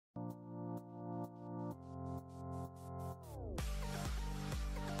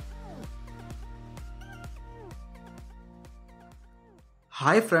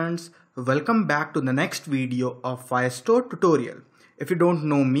Hi friends, welcome back to the next video of Firestore tutorial. If you don't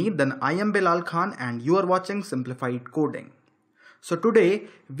know me, then I am Bilal Khan and you are watching Simplified Coding. So today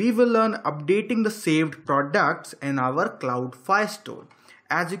we will learn updating the saved products in our cloud Firestore.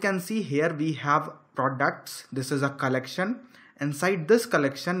 As you can see here, we have products. This is a collection. Inside this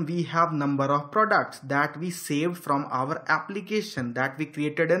collection, we have number of products that we saved from our application that we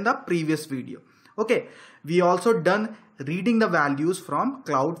created in the previous video. Okay, we also done reading the values from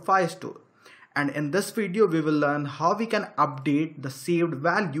cloud Firestore, and in this video we will learn how we can update the saved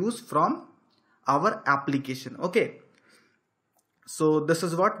values from our application. Okay, so this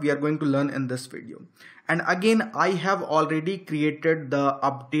is what we are going to learn in this video. And again, I have already created the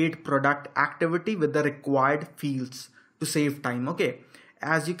update product activity with the required fields to save time. Okay,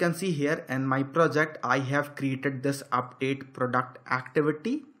 as you can see here in my project, I have created this update product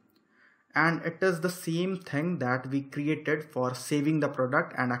activity, and it is the same thing that we created for saving the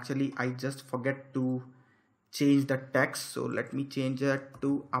product. And actually I just forget to change the text, so let me change it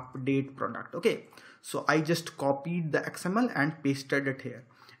to update product. Okay, so I just copied the XML and pasted it here,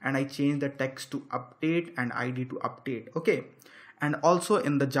 and I changed the text to update and ID to update. Okay, and also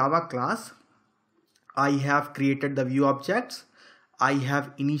in the Java class I have created the view objects. I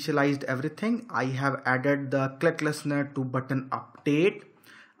have initialized everything. I have added the ClickListener to button update.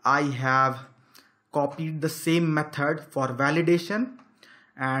 I have copied the same method for validation,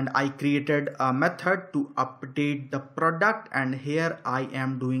 and I created a method to update the product, and here I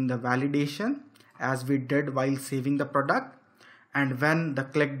am doing the validation as we did while saving the product. And when the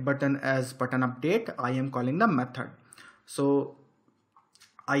click button is button update, I am calling the method. So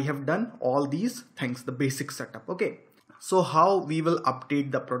I have done all these things, the basic setup. Okay, so how we will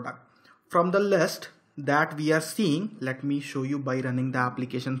update the product from the list that we are seeing? Let me show you by running the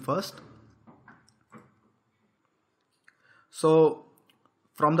application first. So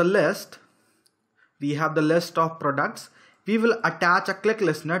from the list, we have the list of products. We will attach a click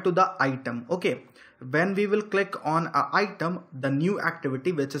listener to the item. Okay, when we will click on an item, the new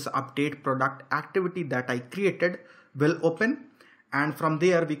activity, which is update product activity that I created, will open, and from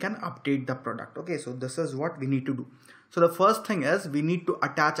there we can update the product. Okay, so this is what we need to do. So the first thing is we need to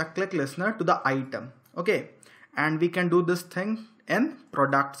attach a click listener to the item. Okay, and we can do this thing in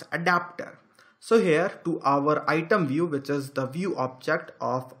products adapter. So here to our item view, which is the view object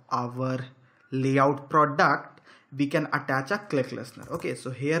of our layout product, we can attach a click listener. Okay,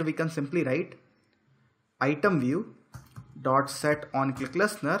 so here we can simply write item view dot set on click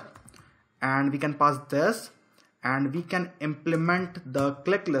listener, and we can pass this, and we can implement the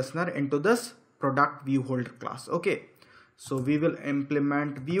click listener into this product view holder class. Okay, so we will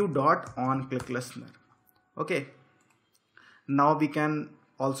implement view dot on click listener. Okay, now we can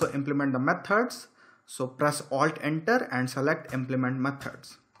also implement the methods. So press Alt Enter and select implement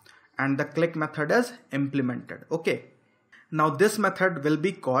methods, and the click method is implemented. Okay, now this method will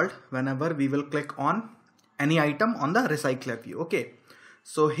be called whenever we will click on any item on the recycler view. Okay,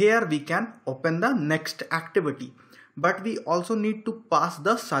 so here we can open the next activity, but we also need to pass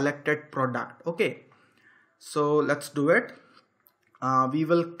the selected product. Okay, so let's do it. We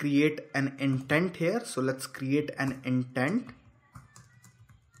will create an intent here. So let's create an intent.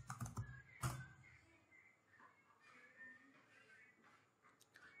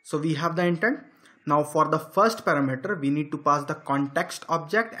 So we have the intent. Now for the first parameter, we need to pass the context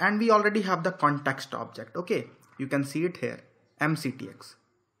object, and we already have the context object. Okay, you can see it here, mctx.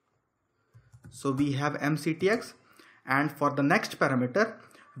 So we have mctx, and for the next parameter,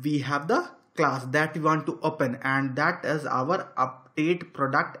 we have the class that we want to open, and that is our update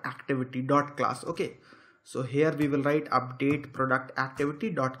product activity dot class. Okay, so here we will write update product activity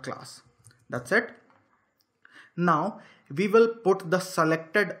dot class. That's it. Now we will put the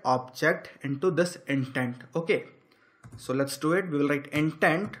selected object into this intent. Okay, so let's do it. We will write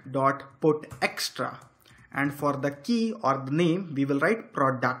intent dot put extra, and for the key or the name, we will write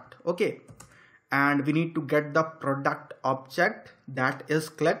product. Okay, and we need to get the product object that is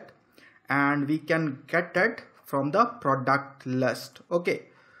clicked, and we can get it from the product list. Okay,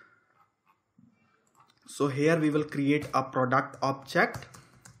 so here we will create a product object,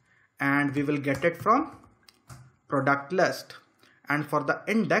 and we will get it from product list, and for the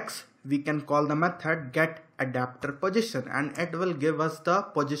index we can call the method get adapter position, and it will give us the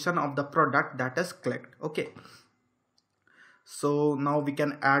position of the product that is clicked. Okay, so now we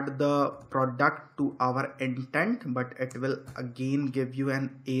can add the product to our intent, but it will again give you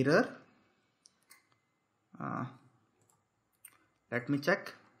an error. Let me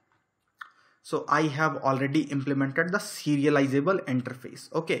check. So I have already implemented the serializable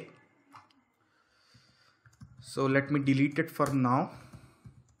interface. Okay, so let me delete it for now.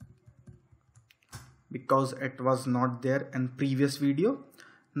 because it was not there in previous video.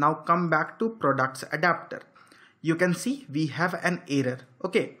 Now come back to products adapter. You can see we have an error.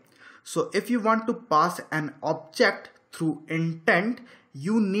 Okay, so if you want to pass an object through intent,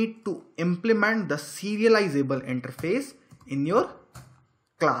 you need to implement the serializable interface in your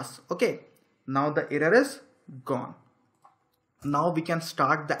class. Okay, now the error is gone. Now we can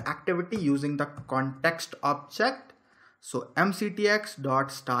start the activity using the context object. So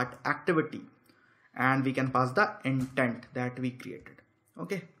mctx.startActivity, and we can pass the intent that we created.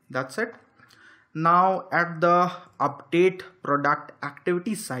 Okay, that's it. Now at the update product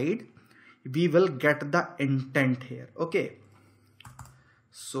activity side, we will get the intent here. Okay,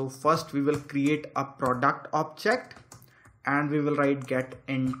 so first we will create a product object and we will write get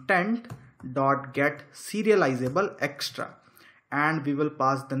intent dot get serializable extra, and we will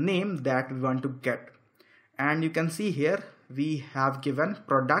pass the name that we want to get. And you can see here we have given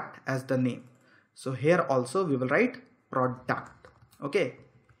product as the name. So here also we will write product. Okay,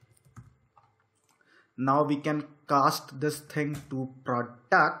 now we can cast this thing to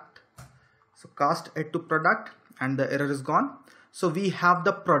product. So cast it to product and the error is gone. So we have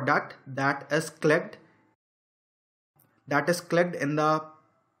the product that is clicked in the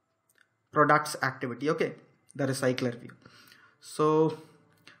products activity. Okay, the RecyclerView. So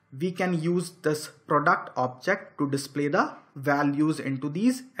we can use this product object to display the values into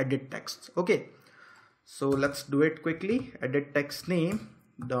these edit texts. Okay, so let's do it quickly. Edit text name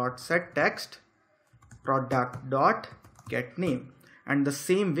dot set text product dot get name, and the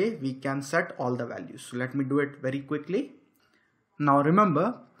same way we can set all the values. So let me do it very quickly. Now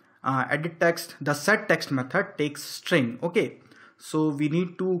remember, edit text, the set text method takes string. Okay, so we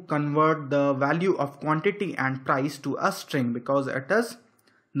need to convert the value of quantity and price to a string because it is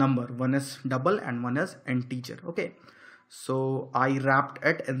number. One is double and one is integer. Okay, so I wrapped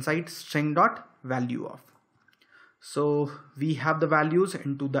it inside string dot value of. So we have the values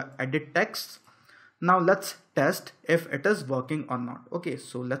into the edit text. Now let's test if it is working or not. Okay,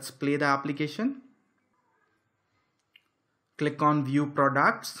 so let's play the application. Click on view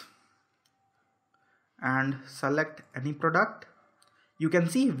products and select any product. You can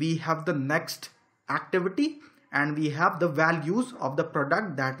see we have the next activity and we have the values of the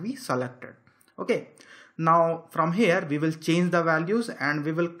product that we selected. Okay, now from here we will change the values and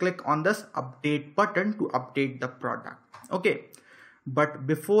we will click on this update button to update the product. Okay, but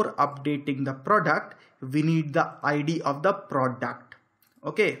before updating the product we need the ID of the product.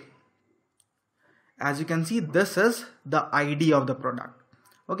 Okay, as you can see this is the ID of the product.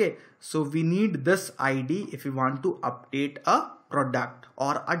 Okay, so we need this ID if we want to update a product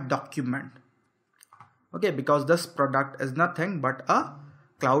or a document. Okay, because this product is nothing but a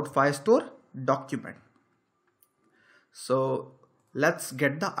Cloud Firestore document. So let's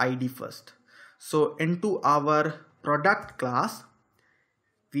get the ID first. So into our product class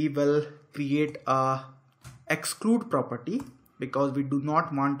we will create a exclude property because we do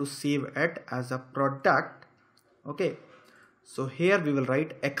not want to save it as a product. Okay, so here we will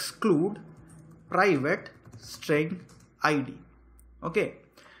write exclude private string ID. Okay,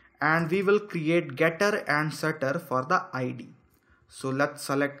 and we will create getter and setter for the ID. So let's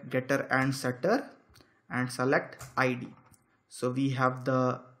select getter and setter and select ID. So we have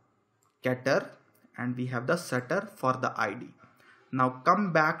the getter and we have the setter for the ID. Now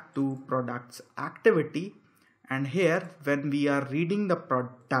come back to products activity, and here when we are reading the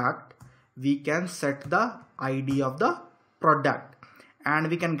product we can set the ID of the product and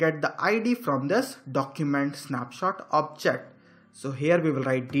we can get the ID from this document snapshot object. So here we will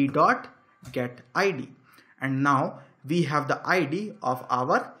write d dot get ID, and now we have the ID of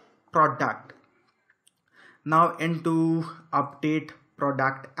our product. Now into update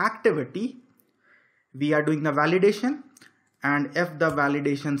product activity we are doing the validation, and if the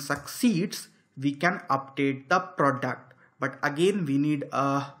validation succeeds we can update the product, but again we need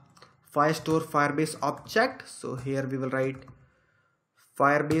a Firestore Firebase object. So here we will write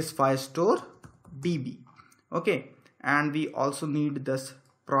Firebase Firestore DB. Okay, and we also need this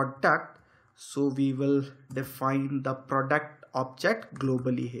product, so we will define the product object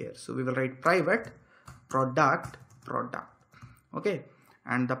globally here. So we will write private product. Okay,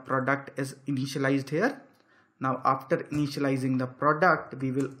 and the product is initialized here. Now after initializing the product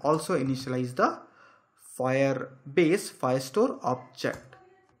we will also initialize the Firebase Firestore object.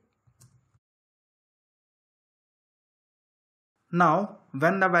 Now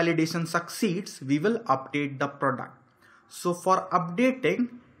when the validation succeeds we will update the product. So for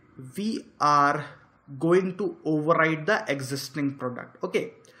updating we are going to override the existing product.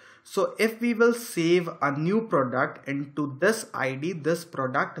 Okay, so if we will save a new product into this ID, this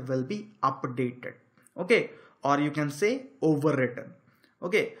product will be updated. Okay, or you can say overwritten.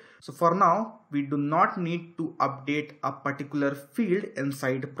 Okay, so for now we do not need to update a particular field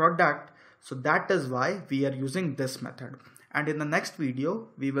inside product, so that is why we are using this method. And in the next video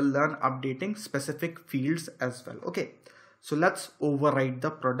we will learn updating specific fields as well. Okay, so let's override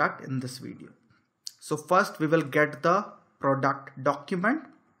the product in this video. So first we will get the product document,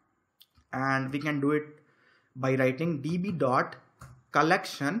 and we can do it by writing db.collection,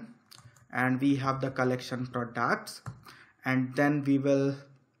 and we have the collection products, and then we will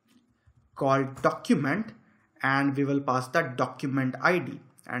call document and we will pass the document ID,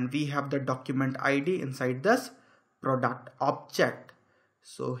 and we have the document ID inside this product object.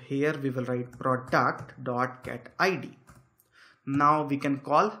 So here we will write product.getID. Now we can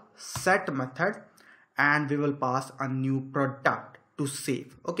call set method and we will pass a new product to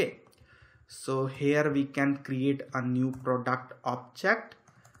save. Okay, so here we can create a new product object.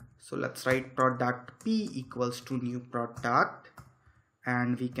 So let's write product p equals to new product,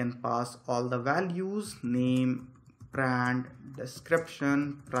 and we can pass all the values: name, brand,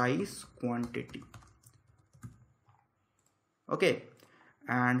 description, price, quantity. Okay,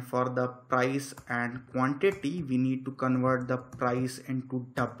 and for the price and quantity we need to convert the price into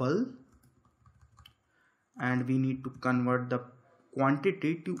double, and we need to convert the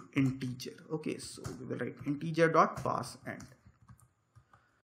quantity to integer. Okay, so we will write integer.parseInt.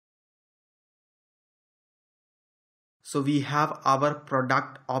 So we have our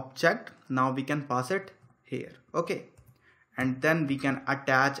product object. Now we can pass it here. Okay, and then we can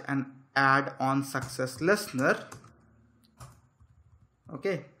attach and add on success listener.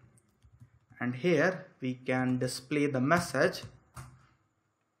 Okay, and here we can display the message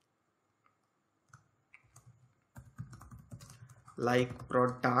like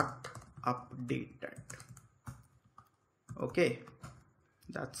product updated. Okay,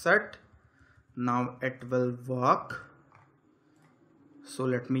 that's it. Now it will work. So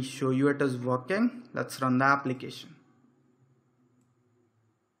let me show you it is working. Let's run the application.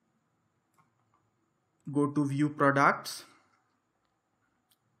 Go to view products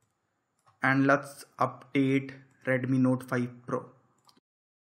and let's update Redmi Note 5 Pro.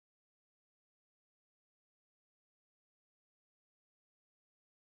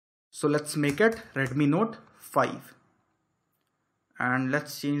 So let's make it Redmi Note 5 and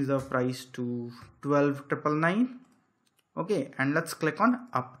let's change the price to 12,999. Okay, and let's click on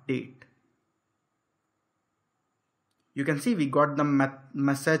update. You can see we got the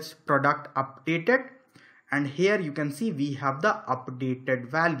message product updated, and here you can see we have the updated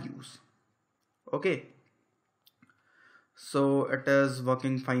values. Okay, so it is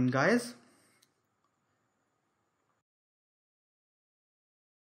working fine, guys.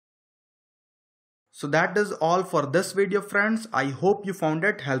 So that is all for this video, friends. I hope you found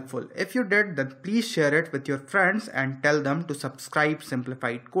it helpful. If you did, then please share it with your friends and tell them to subscribe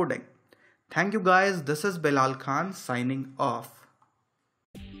Simplified Coding. Thank you guys. This is Bilal Khan signing off.